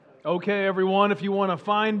Okay, everyone, if you want to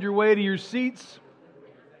find your way to your seats,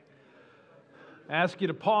 I ask you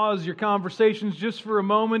to pause your conversations just for a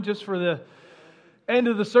moment, just for the end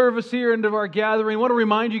of the service here, end of our gathering. I want to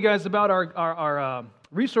remind you guys about our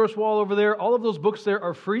resource wall over there. All of those books there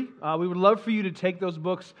are free. We would love for you to take those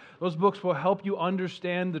books. Those books will help you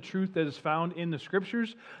understand the truth that is found in the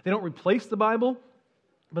Scriptures. They don't replace the Bible,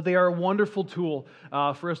 but they are a wonderful tool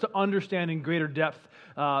for us to understand in greater depth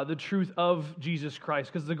the truth of Jesus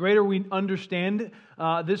Christ. Because the greater we understand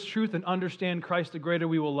this truth and understand Christ, the greater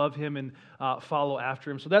we will love Him and follow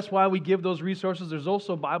after Him. So that's why we give those resources. There's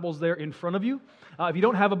also Bibles there in front of you. If you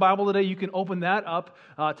don't have a Bible today, you can open that up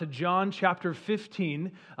to John chapter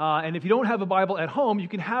 15. And if you don't have a Bible at home, you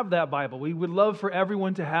can have that Bible. We would love for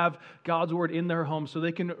everyone to have God's Word in their home so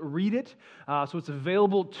they can read it. So it's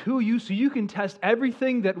available to you so you can test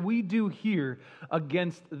everything that we do here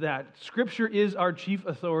against that. Scripture is our chief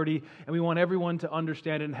authority, and we want everyone to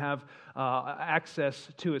understand it and have access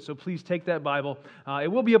to it. So please take that Bible.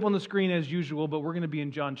 It will be up on the screen as usual, but we're going to be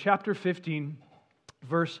in John chapter 15,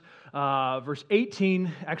 verse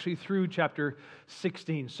 18, actually through chapter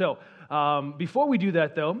 16. So before we do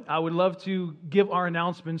that, though, I would love to give our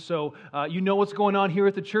announcements so you know what's going on here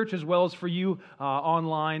at the church, as well as for you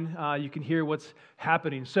online. You can hear what's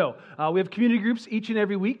happening. So we have community groups each and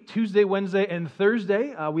every week, Tuesday, Wednesday, and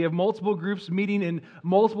Thursday. We have multiple groups meeting in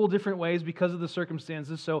multiple different ways because of the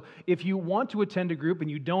circumstances. So if you want to attend a group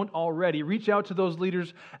and you don't already, reach out to those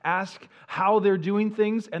leaders, ask how they're doing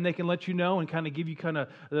things, and they can let you know and kind of give you kind of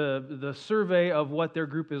the survey of what their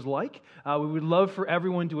group is like. We would love for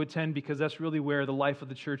everyone to attend because that's really where the life of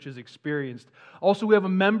the church is experienced. Also, we have a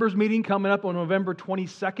members meeting coming up on November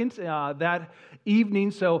 22nd that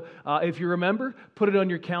evening. So if you remember, put it on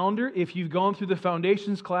your calendar. If you've gone through the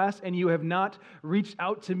foundations class and you have not reached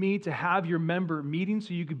out to me to have your member meeting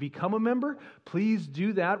so you could become a member, please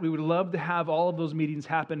do that. We would love to have all of those meetings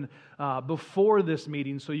happen before this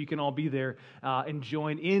meeting so you can all be there and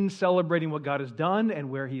join in celebrating what God has done and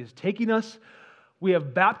where He is taking us. We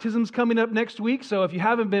have baptisms coming up next week, so if you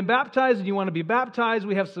haven't been baptized and you want to be baptized,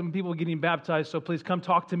 we have some people getting baptized, so please come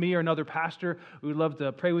talk to me or another pastor. We would love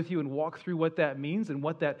to pray with you and walk through what that means and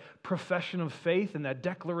what that profession of faith and that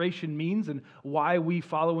declaration means and why we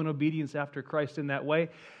follow in obedience after Christ in that way.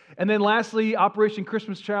 And then lastly, Operation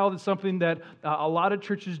Christmas Child is something that a lot of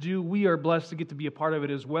churches do. We are blessed to get to be a part of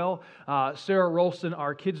it as well. Sarah Rolston,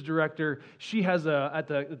 our kids director, she has at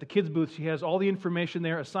the kids booth, she has all the information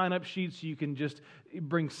there, a sign-up sheet, so you can just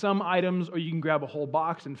bring some items or you can grab a whole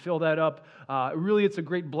box and fill that up. Really, it's a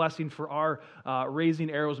great blessing for our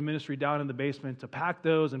Raising Arrows ministry down in the basement to pack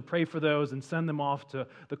those and pray for those and send them off to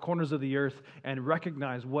the corners of the earth and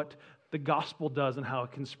recognize what the gospel does and how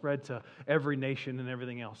it can spread to every nation and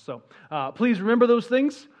everything else. So please remember those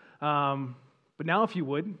things. But now, if you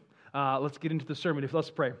would, let's get into the sermon.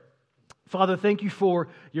 Let's pray. Father, thank you for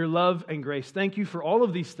your love and grace. Thank you for all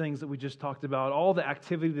of these things that we just talked about, all the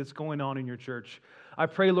activity that's going on in your church. I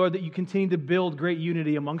pray, Lord, that you continue to build great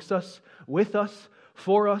unity amongst us, with us,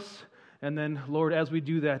 for us. And then, Lord, as we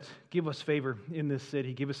do that, give us favor in this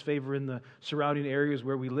city. Give us favor in the surrounding areas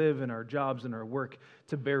where we live and our jobs and our work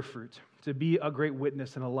to bear fruit, to be a great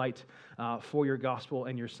witness and a light for your gospel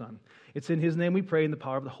and your Son. It's in His name we pray in the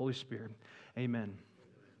power of the Holy Spirit. Amen.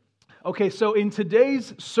 Okay, so in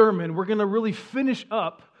today's sermon, we're going to really finish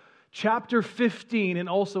up chapter 15, and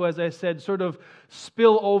also, as I said, sort of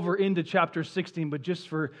spill over into chapter 16, but just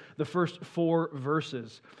for the first 4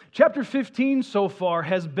 verses. Chapter 15 so far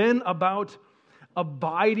has been about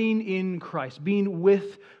abiding in Christ, being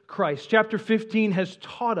with Christ. Chapter 15 has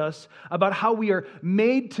taught us about how we are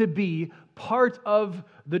made to be part of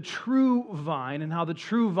the true vine, and how the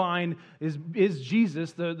true vine is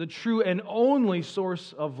Jesus, the true and only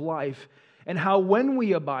source of life, and how when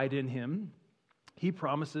we abide in Him, He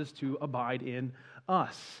promises to abide in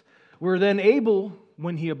us. We're then able,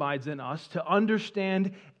 when He abides in us, to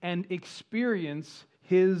understand and experience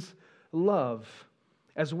His love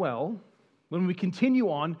as well. When we continue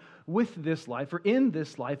on with this life, or in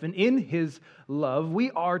this life, and in His love,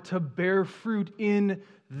 we are to bear fruit in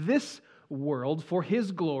this world for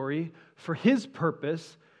His glory, for His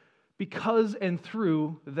purpose, because and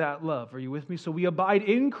through that love. Are you with me? So we abide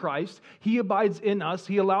in Christ. He abides in us.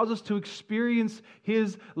 He allows us to experience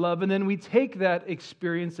His love, and then we take that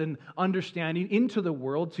experience and understanding into the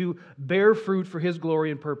world to bear fruit for His glory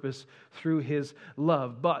and purpose through His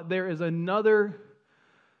love. But there is another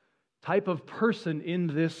type of person in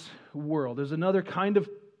this world. There's another kind of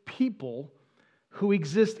people who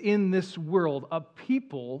exist in this world, a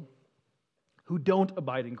people who don't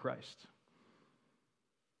abide in Christ.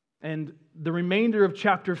 And the remainder of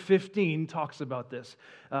chapter 15 talks about this.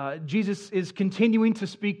 Jesus is continuing to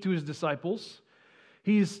speak to his disciples.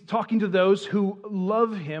 He's talking to those who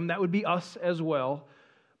love him. That would be us as well.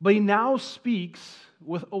 But he now speaks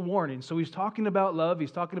with a warning. So he's talking about love, he's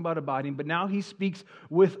talking about abiding, but now he speaks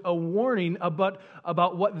with a warning about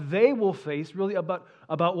what they will face, really about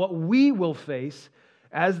what we will face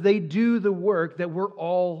as they do the work that we're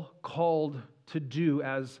all called to do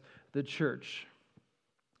as the church.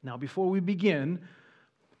 Now, before we begin,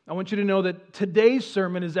 I want you to know that today's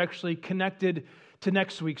sermon is actually connected to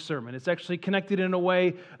next week's sermon. It's actually connected in a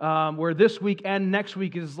way where this week and next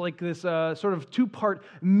week is like this sort of two-part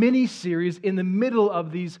mini-series in the middle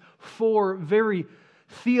of these four very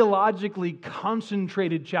theologically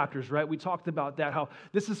concentrated chapters, right? We talked about that, how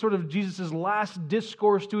this is sort of Jesus' last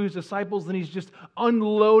discourse to his disciples, and he's just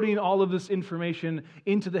unloading all of this information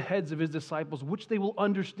into the heads of his disciples, which they will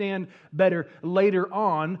understand better later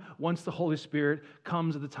on once the Holy Spirit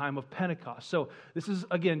comes at the time of Pentecost. So this is,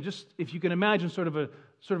 again, just if you can imagine sort of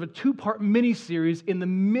a two-part mini-series in the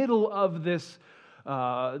middle of this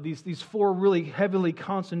these four really heavily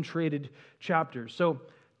concentrated chapters. So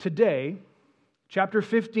today, Chapter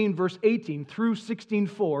 15, verse 18 through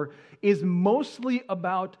 16:4 is mostly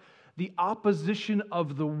about the opposition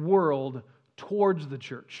of the world towards the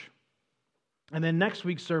church. And then next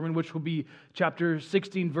week's sermon, which will be chapter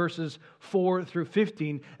 16, verses 4 through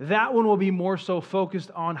 15, that one will be more so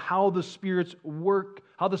focused on how the Spirit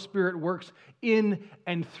works in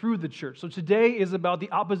and through the church. So today is about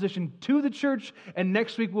the opposition to the church, and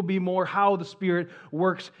next week will be more how the Spirit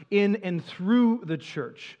works in and through the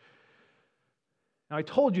church. Now, I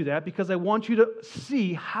told you that because I want you to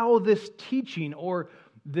see how this teaching or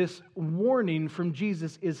this warning from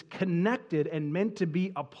Jesus is connected and meant to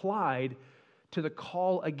be applied to the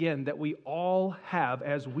call, again, that we all have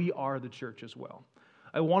as we are the church as well.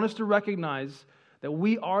 I want us to recognize that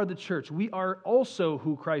we are the church. We are also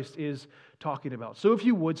who Christ is talking about. So if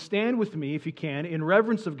you would, stand with me, if you can, in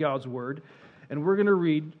reverence of God's word, and we're going to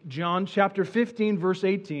read John chapter 15, verse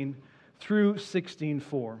 18 through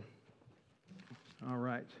 16:4. All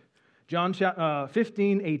right. John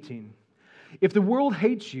 15, 18. If the world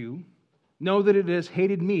hates you, know that it has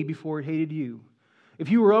hated me before it hated you. If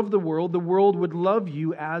you were of the world would love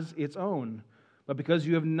you as its own. But because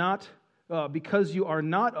you are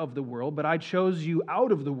not of the world, but I chose you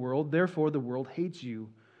out of the world, therefore the world hates you.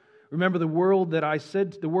 Remember the word that I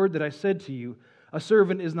said to you, a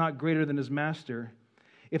servant is not greater than his master.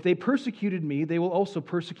 If they persecuted me, they will also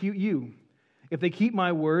persecute you. If they keep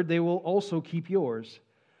my word, they will also keep yours.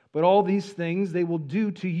 But all these things they will do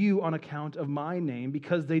to you on account of my name,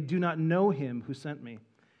 because they do not know him who sent me.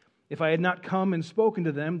 If I had not come and spoken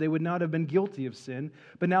to them, they would not have been guilty of sin,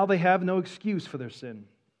 but now they have no excuse for their sin.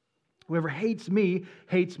 Whoever hates me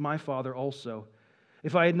hates my Father also.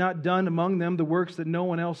 If I had not done among them the works that no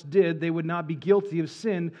one else did, they would not be guilty of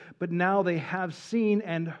sin, but now they have seen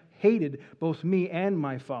and hated both me and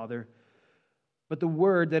my Father. But the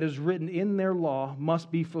word that is written in their law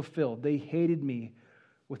must be fulfilled. They hated me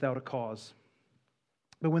without a cause.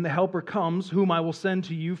 But when the Helper comes, whom I will send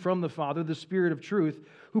to you from the Father, the Spirit of truth,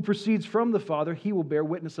 who proceeds from the Father, he will bear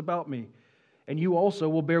witness about me. And you also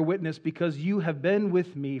will bear witness because you have been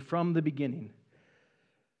with me from the beginning.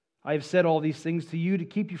 I have said all these things to you to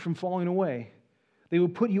keep you from falling away. They will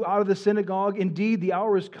put you out of the synagogue. Indeed, the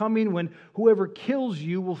hour is coming when whoever kills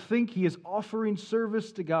you will think he is offering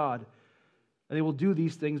service to God. And they will do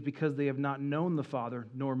these things because they have not known the Father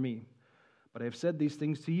nor me. But I have said these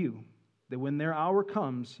things to you, that when their hour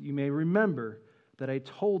comes, you may remember that I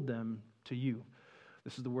told them to you.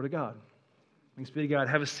 This is the word of God. Thanks be to God.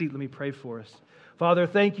 Have a seat. Let me pray for us. Father,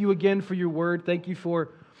 thank you again for your word. Thank you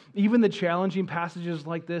for even the challenging passages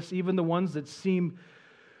like this, even the ones that seem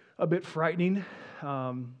a bit frightening,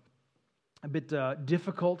 a bit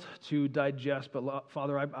difficult to digest. But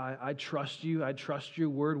Father, I trust you. I trust your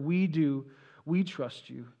word. We do. We trust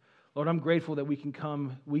you. Lord, I'm grateful that we can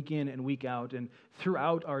come week in and week out and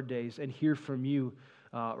throughout our days and hear from you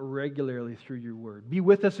regularly through your word. Be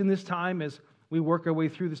with us in this time as we work our way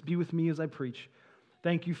through this. Be with me as I preach.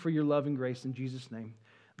 Thank you for your love and grace in Jesus' name.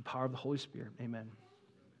 The power of the Holy Spirit. Amen.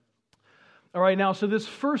 All right, now, so this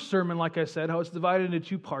first sermon, like I said, how it's divided into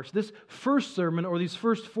two parts. This first sermon, or these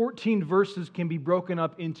first 14 verses, can be broken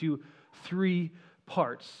up into three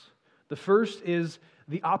parts. The first is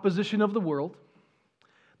the opposition of the world.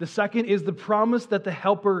 The second is the promise that the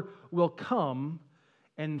Helper will come.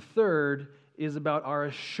 And third is about our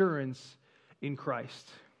assurance in Christ.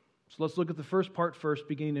 So let's look at the first part first,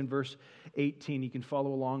 beginning in verse 18. You can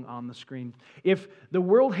follow along on the screen. If the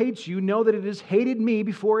world hates you, know that it has hated me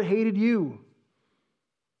before it hated you.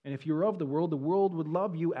 And if you were of the world would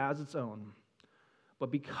love you as its own. But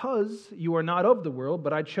because you are not of the world,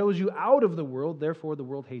 but I chose you out of the world, therefore the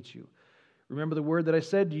world hates you. Remember the word that I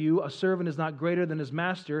said to you, a servant is not greater than his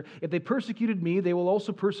master. If they persecuted me, they will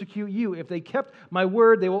also persecute you. If they kept my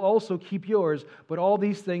word, they will also keep yours. But all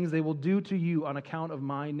these things they will do to you on account of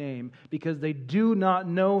my name, because they do not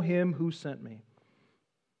know him who sent me.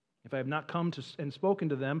 If I have not come and spoken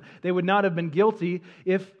to them, they would not have been guilty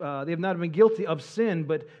if they have not been guilty of sin,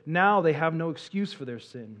 but now they have no excuse for their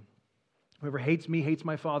sin. Whoever hates me hates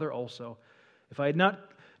my Father also. If I had not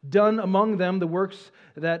done among them the works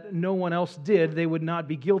that no one else did, they would not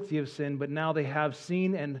be guilty of sin, but now they have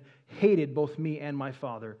seen and hated both me and my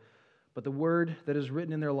Father. But the word that is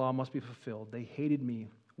written in their law must be fulfilled. They hated me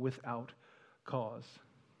without cause.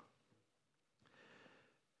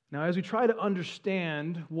 Now, as we try to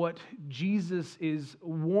understand what Jesus is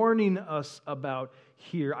warning us about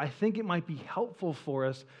here, I think it might be helpful for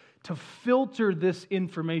us to filter this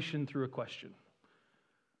information through a question.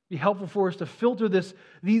 Be helpful for us to filter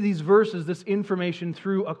these verses, this information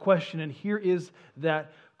through a question. And here is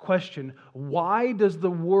that question. Why does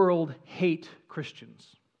the world hate Christians?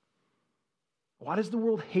 Why does the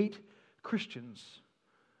world hate Christians?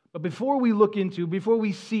 But before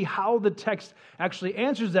we see how the text actually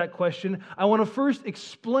answers that question, I want to first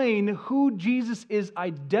explain who Jesus is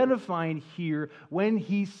identifying here when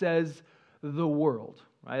he says the world.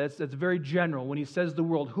 Right? That's very general. When he says the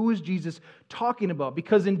world, who is Jesus talking about?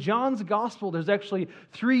 Because in John's gospel, there's actually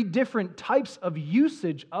 3 different types of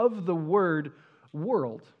usage of the word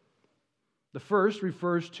world. The first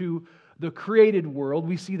refers to the created world.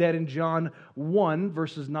 We see that in John 1,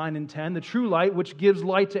 verses 9 and 10. The true light, which gives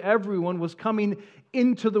light to everyone, was coming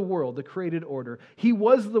into the world, the created order. He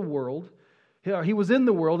was the world. He was in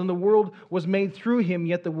the world, and the world was made through him,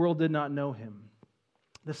 yet the world did not know him.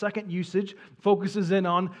 The second usage focuses in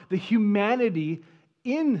on the humanity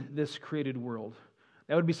in this created world.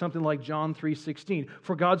 That would be something like John 3:16.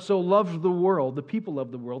 For God so loved the world, the people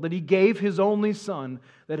of the world, that he gave his only Son,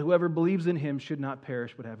 that whoever believes in him should not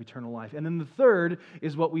perish but have eternal life. And then the third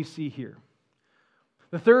is what we see here.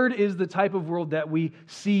 The third is the type of world that we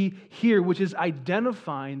see here, which is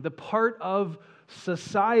identifying the part of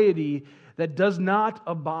society that does not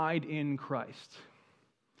abide in Christ.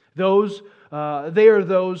 They are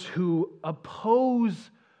those who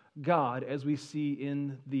oppose God, as we see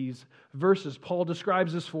in these verses. Paul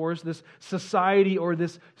describes this for us, this society or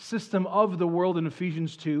this system of the world in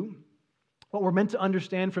Ephesians 2. What we're meant to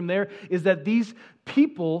understand from there is that these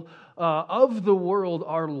people of the world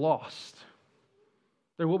are lost.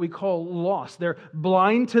 They're what we call lost. They're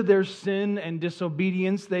blind to their sin and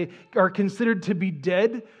disobedience. They are considered to be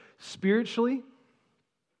dead spiritually.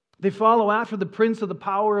 They follow after the prince of the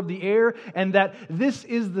power of the air, and that this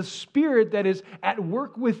is the spirit that is at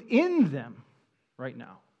work within them right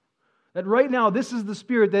now. That right now, this is the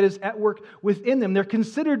spirit that is at work within them. They're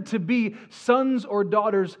considered to be sons or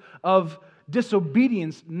daughters of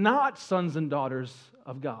disobedience, not sons and daughters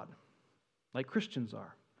of God, like Christians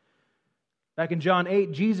are. Back in John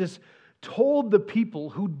 8, Jesus told the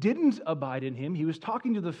people who didn't abide in him, he was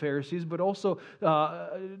talking to the Pharisees, but also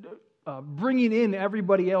bringing in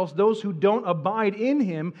everybody else, those who don't abide in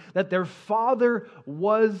him, that their father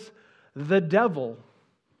was the devil,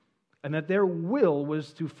 and that their will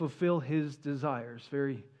was to fulfill his desires.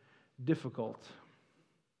 Very difficult.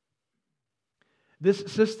 This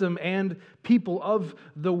system and people of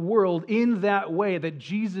the world in that way that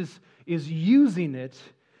Jesus is using it,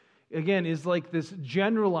 again, is like this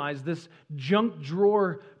generalized, this junk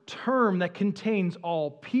drawer term that contains all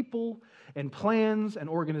people and plans and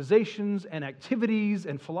organizations and activities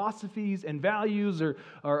and philosophies and values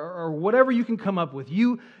or whatever you can come up with.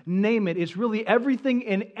 You name it. It's really everything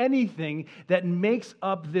and anything that makes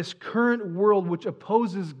up this current world which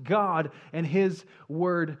opposes God and his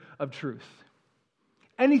word of truth.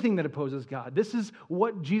 Anything that opposes God. This is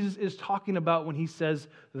what Jesus is talking about when he says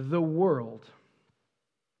the world.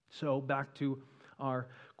 So back to our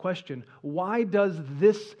question. Why does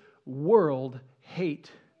this world hate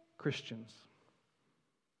Christians?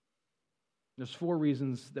 There's 4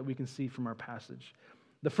 reasons that we can see from our passage.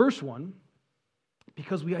 The first one,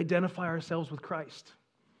 because we identify ourselves with Christ.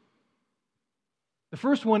 The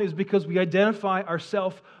first one is because we identify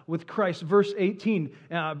ourselves with Christ. Verse 18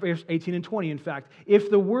 and 20, in fact.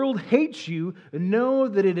 If the world hates you, know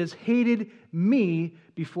that it has hated me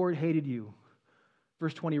before it hated you.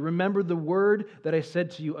 Verse 20, remember the word that I said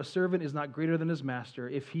to you, a servant is not greater than his master.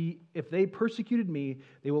 If they persecuted me,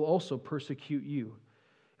 they will also persecute you.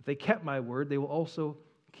 If they kept my word, they will also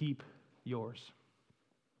keep yours.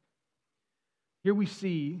 Here we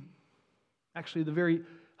see, actually, the very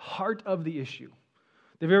heart of the issue,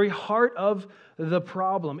 the very heart of the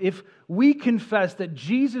problem. If we confess that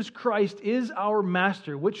Jesus Christ is our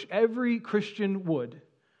master, which every Christian would,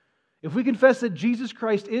 if we confess that Jesus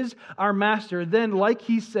Christ is our master, then, like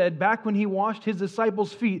he said back when he washed his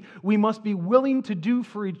disciples' feet, we must be willing to do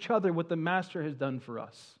for each other what the master has done for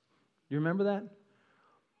us. You remember that?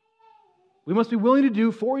 We must be willing to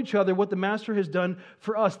do for each other what the master has done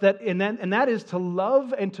for us. And that is to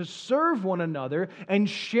love and to serve one another and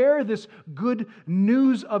share this good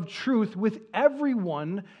news of truth with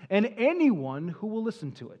everyone and anyone who will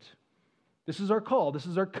listen to it. This is our call. This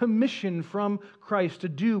is our commission from Christ to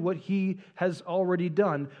do what he has already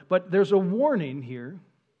done. But there's a warning here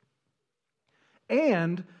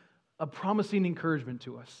and a promising encouragement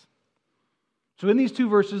to us. So in these two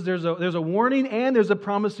verses, there's a warning and there's a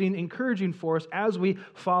promising encouraging for us as we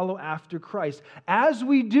follow after Christ. As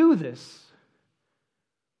we do this,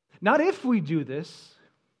 not if we do this,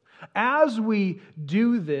 as we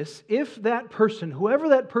do this, if that person, whoever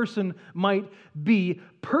that person might be,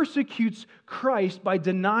 persecutes Christ by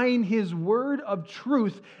denying his word of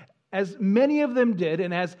truth, as many of them did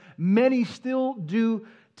and as many still do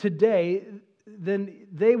today, then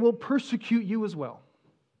they will persecute you as well.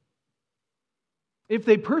 If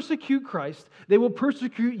they persecute Christ, they will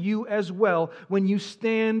persecute you as well when you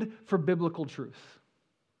stand for biblical truth.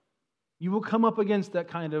 You will come up against that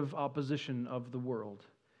kind of opposition of the world.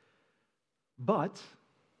 But,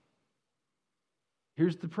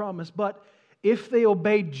 here's the promise, but if they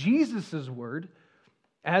obey Jesus' word,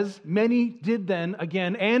 as many did then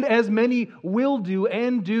again, and as many will do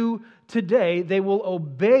and do today, they will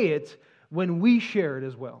obey it when we share it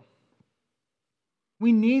as well.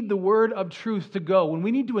 We need the word of truth to go. When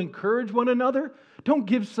we need to encourage one another, don't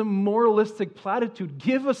give some moralistic platitude.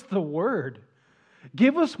 Give us the word.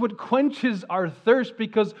 Give us what quenches our thirst,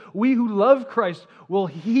 because we who love Christ will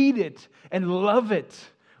heed it and love it.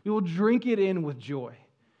 We will drink it in with joy.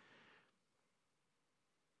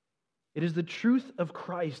 It is the truth of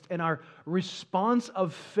Christ and our response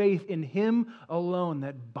of faith in Him alone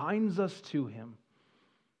that binds us to Him.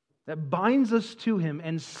 That binds us to Him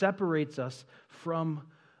and separates us from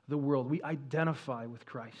the world. We identify with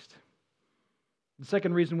Christ. The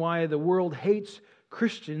second reason why the world hates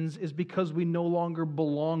Christians is because we no longer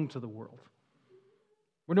belong to the world.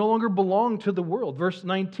 We no longer belong to the world. Verse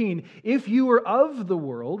 19, if you were of the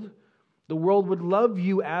world would love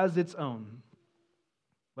you as its own.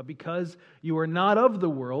 But because you are not of the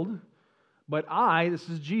world, this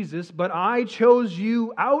is Jesus, but I chose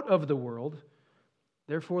you out of the world,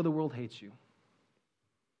 therefore the world hates you.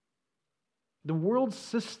 The world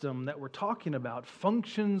system that we're talking about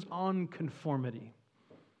functions on conformity.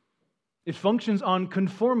 It functions on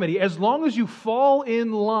conformity. As long as you fall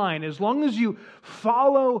in line, as long as you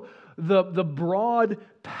follow the broad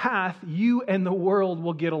path, you and the world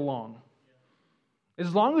will get along.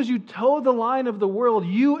 As long as you toe the line of the world,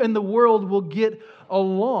 you and the world will get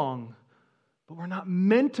along. But we're not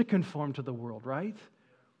meant to conform to the world, right?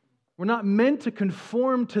 We're not meant to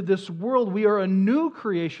conform to this world. We are a new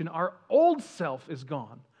creation. Our old self is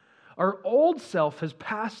gone. Our old self has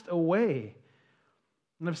passed away.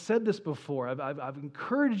 And I've said this before. I've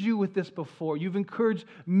encouraged you with this before. You've encouraged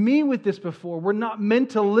me with this before. We're not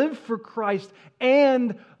meant to live for Christ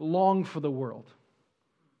and long for the world.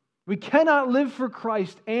 We cannot live for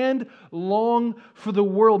Christ and long for the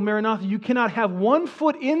world. Maranatha, you cannot have one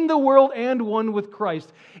foot in the world and one with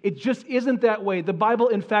Christ. It just isn't that way. The Bible,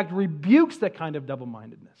 in fact, rebukes that kind of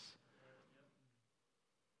double-mindedness.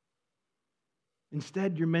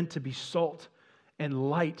 Instead, you're meant to be salt and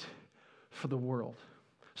light for the world.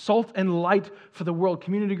 Salt and light for the world.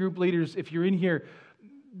 Community group leaders, if you're in here,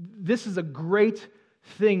 this is a great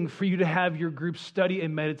thing for you to have your group study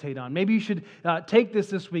and meditate on. Maybe you should take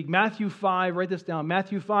this week. Matthew 5, write this down.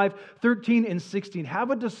 Matthew 5, 13 and 16. Have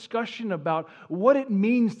a discussion about what it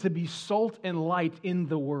means to be salt and light in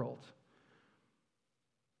the world.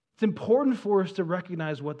 It's important for us to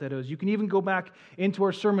recognize what that is. You can even go back into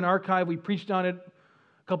our sermon archive. We preached on it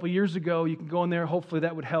a couple years ago. You can go in there. Hopefully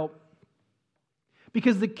that would help.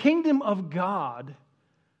 Because the kingdom of God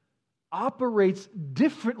operates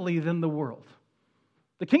differently than the world.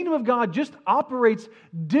 The kingdom of God just operates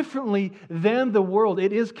differently than the world.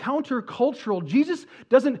 It is countercultural. Jesus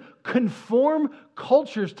doesn't conform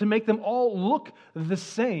cultures to make them all look the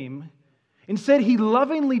same. Instead, He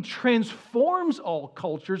lovingly transforms all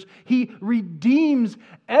cultures. He redeems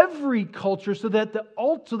every culture so that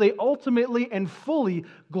they ultimately and fully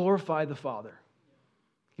glorify the Father.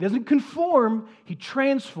 He doesn't conform, He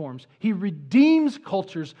transforms. He redeems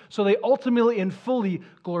cultures so they ultimately and fully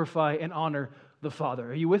glorify and honor the Father.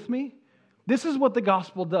 Are you with me? This is what the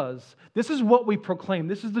gospel does. This is what we proclaim.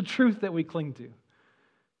 This is the truth that we cling to.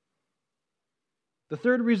 The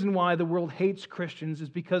third reason why the world hates Christians is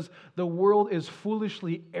because the world is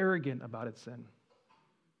foolishly arrogant about its sin.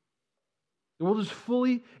 The world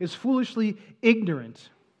is foolishly ignorant.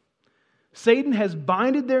 Satan has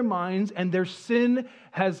blinded their minds, and their sin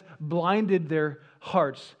has blinded their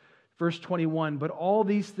hearts. Verse 21, but all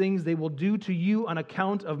these things they will do to you on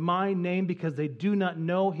account of my name, because they do not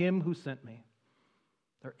know him who sent me.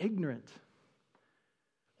 They're ignorant,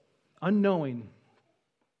 unknowing.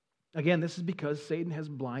 Again, this is because Satan has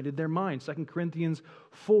blinded their minds. 2 Corinthians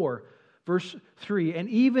 4, verse 3, and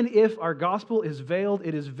even if our gospel is veiled,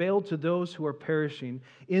 it is veiled to those who are perishing.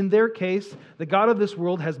 In their case, the God of this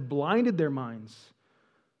world has blinded their minds.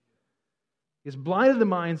 He has blinded the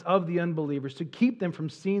minds of the unbelievers to keep them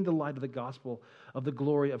from seeing the light of the gospel of the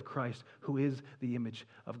glory of Christ, who is the image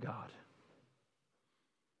of God.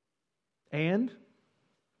 And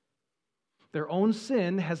their own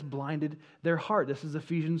sin has blinded their heart. This is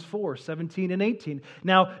Ephesians 4, 17 and 18.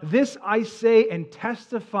 Now, this I say and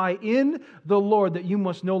testify in the Lord, that you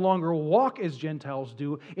must no longer walk as Gentiles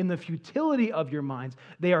do in the futility of your minds.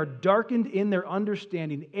 They are darkened in their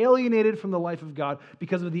understanding, alienated from the life of God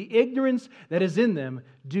because of the ignorance that is in them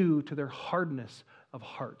due to their hardness of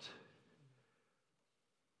heart.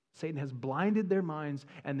 Satan has blinded their minds,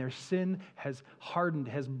 and their sin has hardened,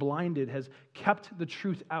 has blinded, has kept the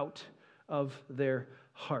truth out of their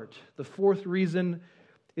heart. The fourth reason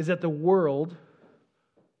is that the world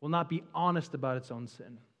will not be honest about its own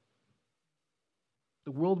sin.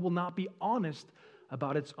 The world will not be honest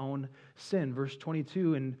about its own sin. Verse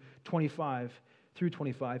 22 and 25 through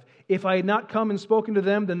 25. If I had not come and spoken to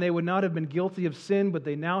them, then they would not have been guilty of sin, but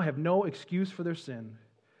they now have no excuse for their sin.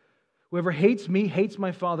 Whoever hates me hates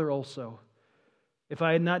my Father also. If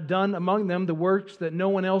I had not done among them the works that no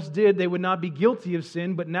one else did, they would not be guilty of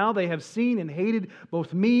sin, but now they have seen and hated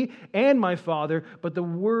both me and my Father. But the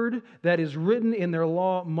word that is written in their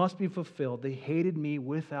law must be fulfilled. They hated me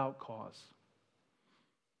without cause.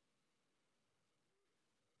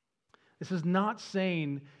 This is not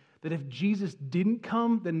saying that if Jesus didn't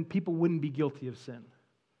come, then people wouldn't be guilty of sin.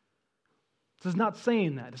 This is not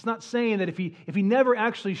saying that. It's not saying that if he never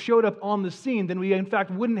actually showed up on the scene, then we in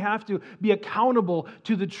fact wouldn't have to be accountable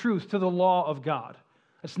to the truth, to the law of God.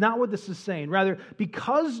 That's not what this is saying. Rather,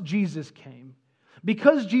 because Jesus came,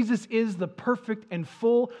 because Jesus is the perfect and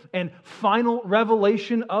full and final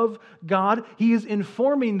revelation of God, He is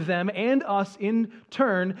informing them and us in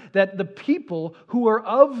turn that the people who are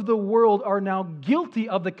of the world are now guilty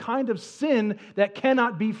of the kind of sin that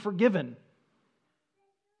cannot be forgiven.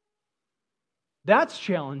 That's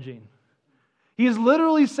challenging. He is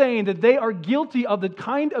literally saying that they are guilty of the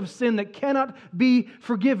kind of sin that cannot be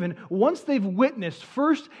forgiven once they've witnessed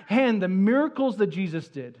firsthand the miracles that Jesus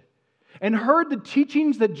did and heard the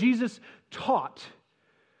teachings that Jesus taught,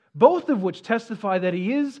 both of which testify that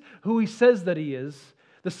He is who He says that He is,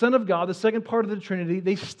 the Son of God, the second part of the Trinity.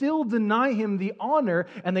 They still deny Him the honor,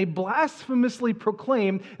 and they blasphemously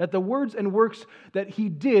proclaim that the words and works that He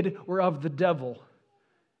did were of the devil.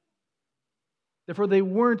 Therefore, they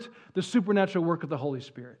weren't the supernatural work of the Holy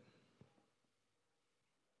Spirit.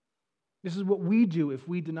 This is what we do if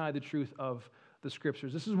we deny the truth of the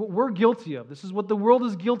Scriptures. This is what we're guilty of. This is what the world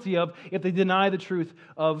is guilty of if they deny the truth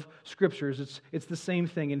of Scriptures. It's the same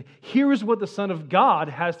thing. And here is what the Son of God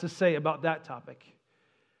has to say about that topic.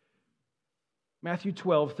 Matthew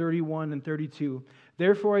 12, 31 and 32.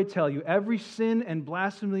 Therefore I tell you, every sin and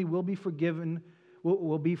blasphemy will be forgiven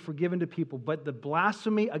to people, but the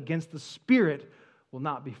blasphemy against the Spirit will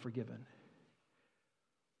not be forgiven.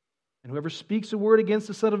 And whoever speaks a word against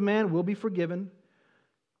the Son of Man will be forgiven,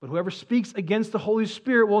 but whoever speaks against the Holy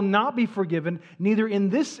Spirit will not be forgiven, neither in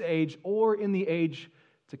this age or in the age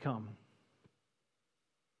to come.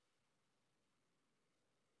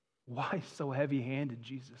 Why so heavy-handed,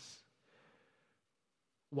 Jesus?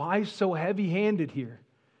 Why so heavy-handed here?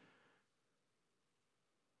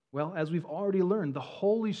 Well, as we've already learned, the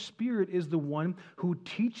Holy Spirit is the one who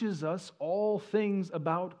teaches us all things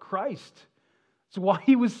about Christ. That's why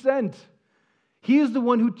He was sent. He is the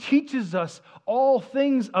one who teaches us all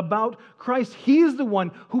things about Christ. He is the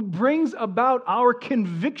one who brings about our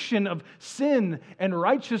conviction of sin and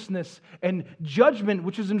righteousness and judgment,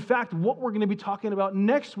 which is in fact what we're going to be talking about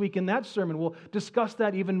next week in that sermon. We'll discuss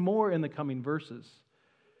that even more in the coming verses.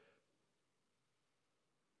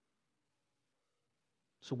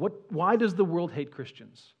 So why does the world hate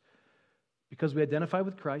Christians? Because we identify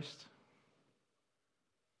with Christ.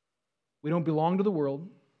 We don't belong to the world.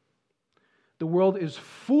 The world is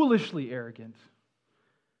foolishly arrogant.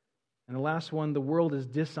 And the last one, the world is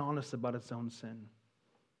dishonest about its own sin.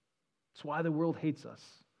 It's why the world hates us.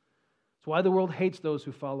 It's why the world hates those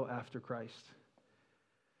who follow after Christ.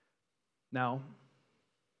 Now,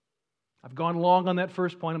 I've gone long on that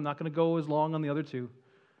first point. I'm not going to go as long on the other two.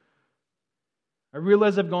 I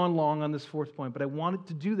realize I've gone long on this fourth point, but I wanted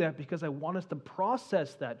to do that because I want us to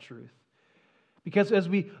process that truth. Because as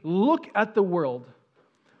we look at the world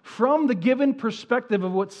from the given perspective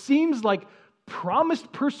of what seems like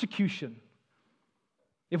promised persecution,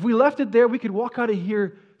 if we left it there, we could walk out of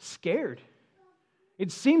here scared.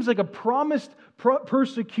 It seems like a promised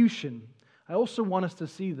persecution. I also want us to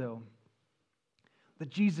see, though, that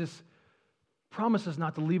Jesus promises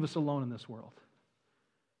not to leave us alone in this world.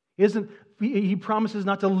 He promises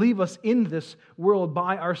not to leave us in this world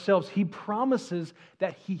by ourselves. He promises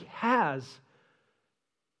that He has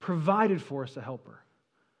provided for us a helper.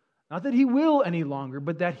 Not that He will any longer,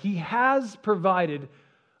 but that He has provided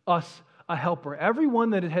us a helper.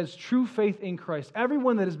 Everyone that has true faith in Christ,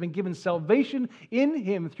 everyone that has been given salvation in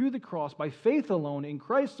Him through the cross by faith alone, in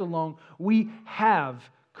Christ alone, we have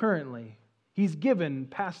currently. He's given,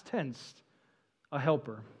 past tense, a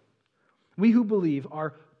helper. We who believe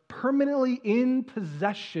are permanently in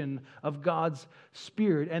possession of God's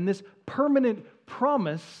Spirit. And this permanent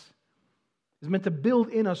promise is meant to build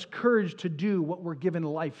in us courage to do what we're given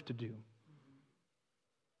life to do.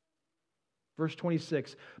 Verse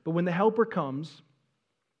 26, but when the Helper comes,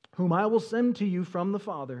 whom I will send to you from the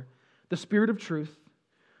Father, the Spirit of truth,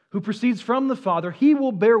 who proceeds from the Father, He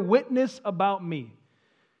will bear witness about me.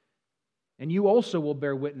 And you also will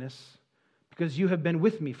bear witness, because you have been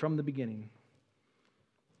with me from the beginning.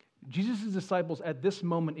 Jesus' disciples at this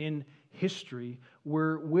moment in history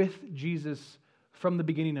were with Jesus from the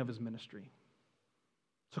beginning of His ministry.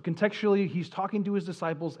 So contextually, He's talking to His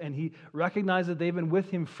disciples and He recognized that they've been with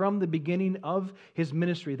Him from the beginning of His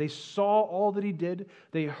ministry. They saw all that He did.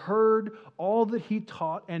 They heard all that He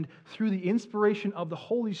taught. And through the inspiration of the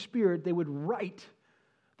Holy Spirit, they would write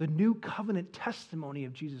the new covenant testimony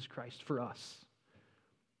of Jesus Christ for us.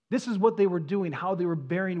 This is what they were doing, how they were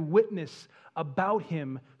bearing witness about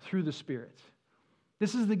Him through the Spirit.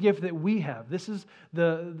 This is the gift that we have. This is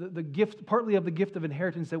the gift, partly of the gift of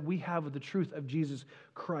inheritance that we have of the truth of Jesus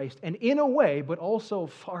Christ. And in a way, but also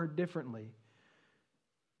far differently,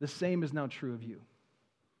 the same is now true of you.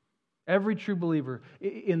 Every true believer,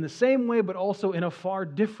 in the same way, but also in a far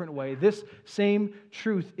different way, this same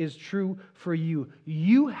truth is true for you.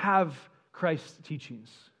 You have Christ's teachings.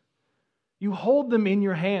 You hold them in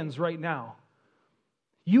your hands right now.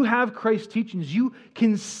 You have Christ's teachings. You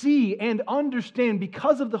can see and understand,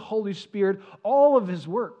 because of the Holy Spirit, all of His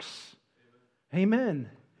works. Amen.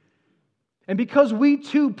 And because we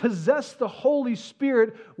too possess the Holy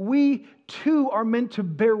Spirit, we too are meant to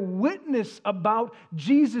bear witness about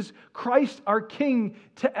Jesus Christ, our King,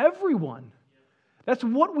 to everyone. That's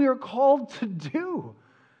what we are called to do,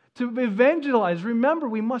 to evangelize. Remember,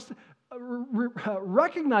 we must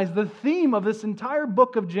recognize the theme of this entire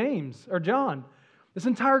book of James, or John. This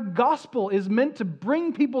entire gospel is meant to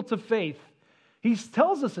bring people to faith. He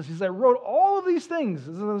tells us this. He says, I wrote all of these things.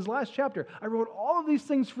 This is in his last chapter. I wrote all of these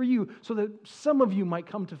things for you so that some of you might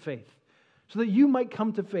come to faith. So that you might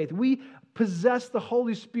come to faith. We possess the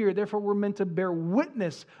Holy Spirit. Therefore, we're meant to bear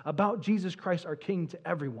witness about Jesus Christ, our King, to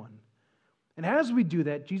everyone. And as we do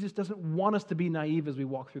that, Jesus doesn't want us to be naive as we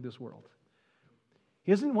walk through this world.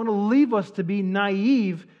 He doesn't want to leave us to be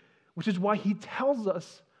naive, which is why He tells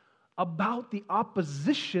us about the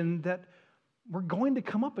opposition that we're going to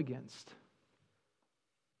come up against.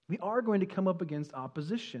 We are going to come up against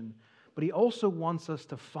opposition, but He also wants us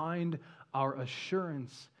to find our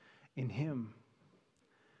assurance in Him.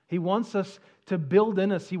 He wants us to build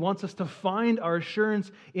in us. He wants us to find our assurance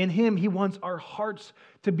in Him. He wants our hearts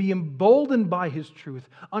to be emboldened by His truth,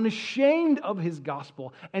 unashamed of His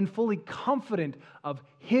gospel, and fully confident of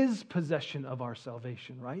His possession of our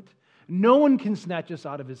salvation, right? No one can snatch us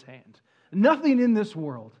out of His hand. Nothing in this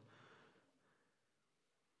world.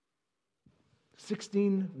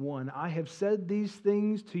 16:1, I have said these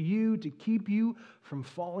things to you to keep you from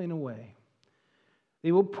falling away.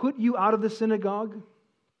 They will put you out of the synagogue.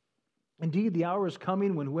 Indeed, the hour is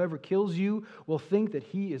coming when whoever kills you will think that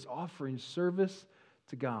he is offering service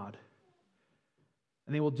to God.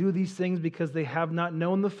 And they will do these things because they have not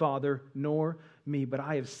known the Father nor me. But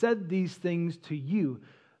I have said these things to you,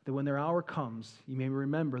 that when their hour comes, you may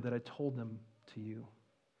remember that I told them to you.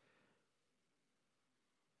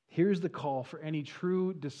 Here's the call for any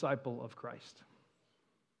true disciple of Christ.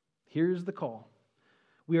 Here's the call.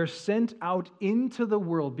 We are sent out into the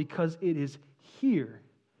world because it is here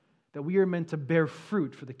that we are meant to bear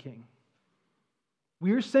fruit for the King.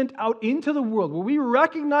 We are sent out into the world where we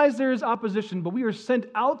recognize there is opposition, but we are sent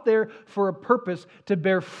out there for a purpose to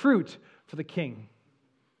bear fruit for the King.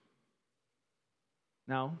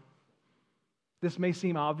 Now, this may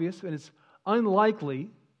seem obvious, and it's unlikely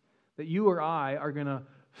that you or I are going to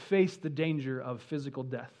face the danger of physical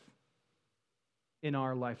death in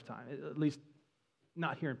our lifetime, at least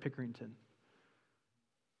not here in Pickerington.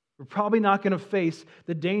 We're probably not going to face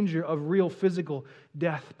the danger of real physical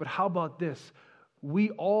death, but how about this?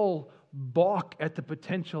 We all balk at the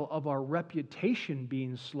potential of our reputation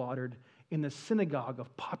being slaughtered in the synagogue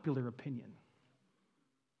of popular opinion.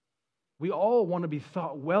 We all want to be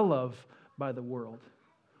thought well of by the world.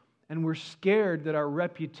 And we're scared that our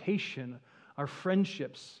reputation, our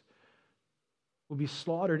friendships, will be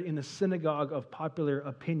slaughtered in the synagogue of popular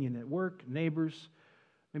opinion at work, neighbors,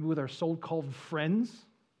 maybe with our so-called friends,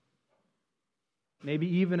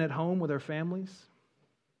 maybe even at home with our families.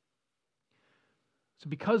 So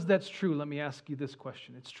because that's true, let me ask you this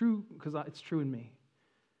question. It's true because it's true in me.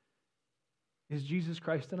 Is Jesus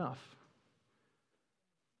Christ enough?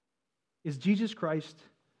 Is Jesus Christ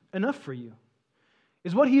enough for you?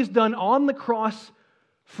 Is what He has done on the cross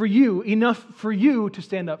for you enough for you to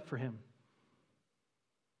stand up for Him?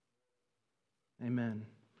 Amen.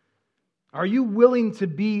 Are you willing to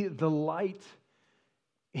be the light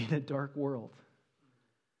in a dark world?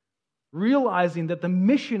 Realizing that the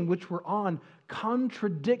mission which we're on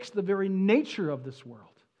contradicts the very nature of this world.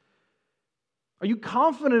 Are you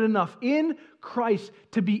confident enough in Christ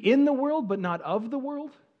to be in the world but not of the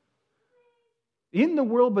world? In the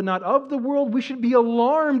world but not of the world. We should be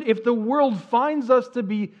alarmed if the world finds us to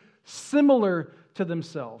be similar to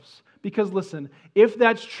themselves. Because listen, if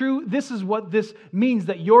that's true, this is what this means,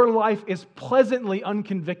 that your life is pleasantly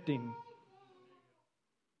unconvicting.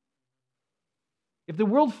 If the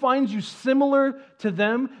world finds you similar to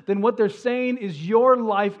them, then what they're saying is your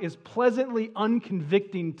life is pleasantly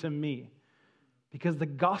unconvicting to me. Because the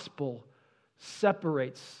gospel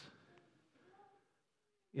separates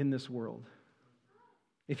in this world.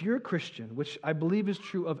 If you're a Christian, which I believe is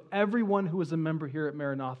true of everyone who is a member here at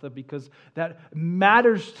Maranatha, because that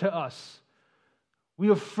matters to us. We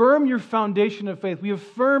affirm your foundation of faith. We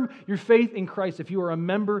affirm your faith in Christ. If you are a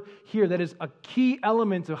member here, that is a key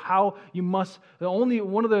element of how you must,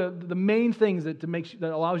 one of the main things that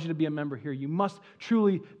allows you to be a member here. You must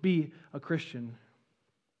truly be a Christian.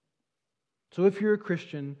 So if you're a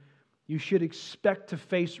Christian, you should expect to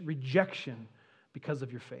face rejection because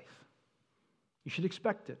of your faith. You should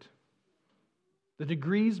expect it. The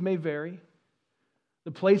degrees may vary.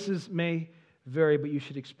 The places may vary, but you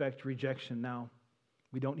should expect rejection. Now,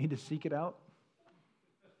 we don't need to seek it out.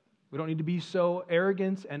 We don't need to be so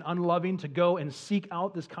arrogant and unloving to go and seek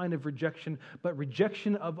out this kind of rejection. But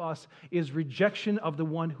rejection of us is rejection of the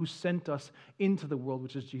one who sent us into the world,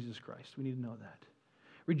 which is Jesus Christ. We need to know that.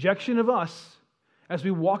 Rejection of us, as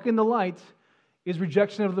we walk in the light, is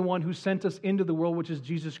rejection of the one who sent us into the world, which is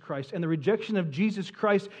Jesus Christ. And the rejection of Jesus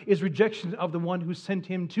Christ is rejection of the one who sent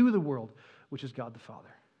Him to the world, which is God the Father.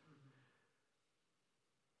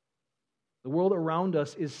 The world around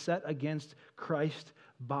us is set against Christ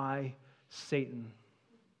by Satan.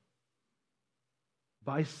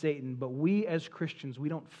 By Satan. But we as Christians, we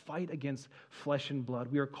don't fight against flesh and blood.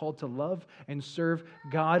 We are called to love and serve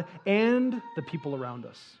God and the people around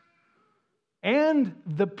us. And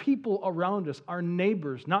the people around us, our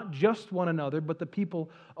neighbors, not just one another, but the people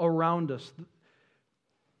around us.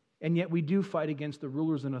 And yet we do fight against the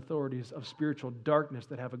rulers and authorities of spiritual darkness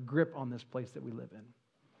that have a grip on this place that we live in.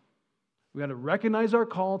 We got to recognize our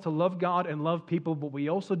call to love God and love people, but we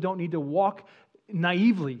also don't need to walk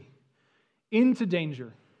naively into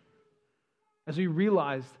danger as we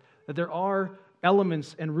realize that there are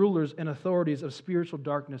elements and rulers and authorities of spiritual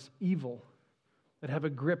darkness, evil, that have a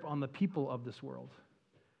grip on the people of this world.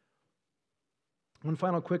 One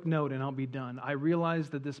final quick note and I'll be done. I realize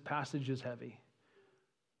that this passage is heavy.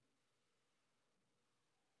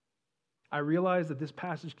 I realize that this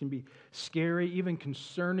passage can be scary, even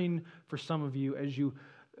concerning for some of you as you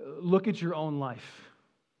look at your own life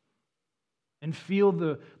and feel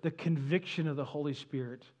the conviction of the Holy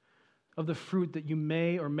Spirit of the fruit that you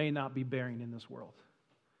may or may not be bearing in this world.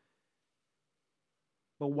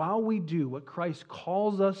 But while we do what Christ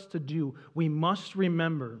calls us to do, we must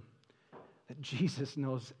remember that Jesus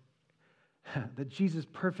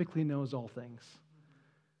perfectly knows all things.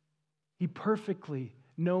 He perfectly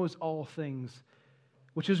knows all things,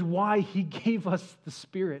 which is why He gave us the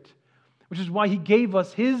Spirit, which is why He gave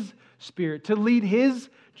us His Spirit to lead His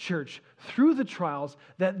church through the trials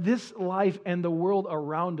that this life and the world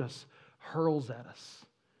around us hurls at us.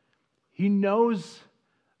 He knows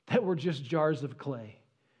that we're just jars of clay.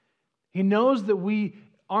 He knows that we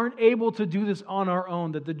aren't able to do this on our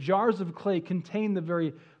own, that the jars of clay contain the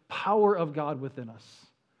very power of God within us.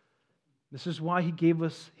 This is why He gave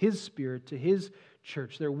us His Spirit to His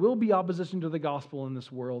church. There will be opposition to the gospel in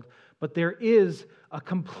this world, but there is a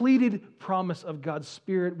completed promise of God's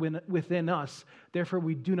Spirit within us. Therefore,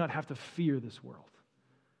 we do not have to fear this world.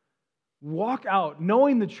 Walk out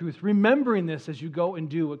knowing the truth, remembering this as you go and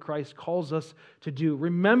do what Christ calls us to do.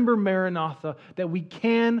 Remember, Maranatha, that we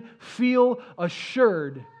can feel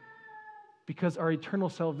assured because our eternal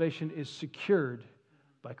salvation is secured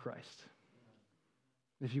by Christ.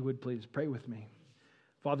 If you would please pray with me.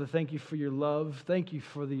 Father, thank you for your love. Thank you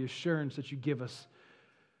for the assurance that you give us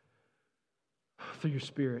through your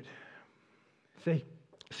Spirit. Thank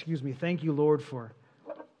you, Lord, for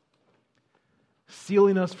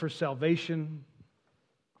sealing us for salvation.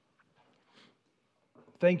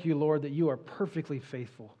 Thank you, Lord, that you are perfectly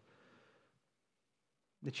faithful,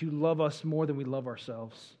 that you love us more than we love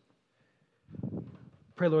ourselves.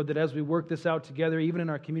 Pray, Lord, that as we work this out together, even in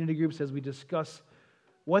our community groups, as we discuss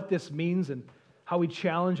what this means and how we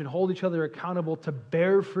challenge and hold each other accountable to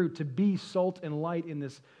bear fruit, to be salt and light in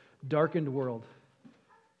this darkened world,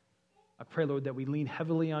 I pray, Lord, that we lean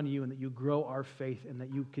heavily on you and that you grow our faith and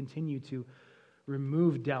that you continue to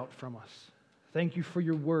remove doubt from us. Thank you for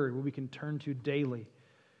your word, where we can turn to daily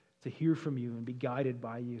to hear from you and be guided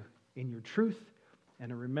by you in your truth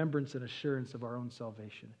and a remembrance and assurance of our own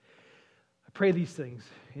salvation. I pray these things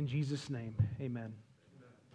in Jesus' name. Amen.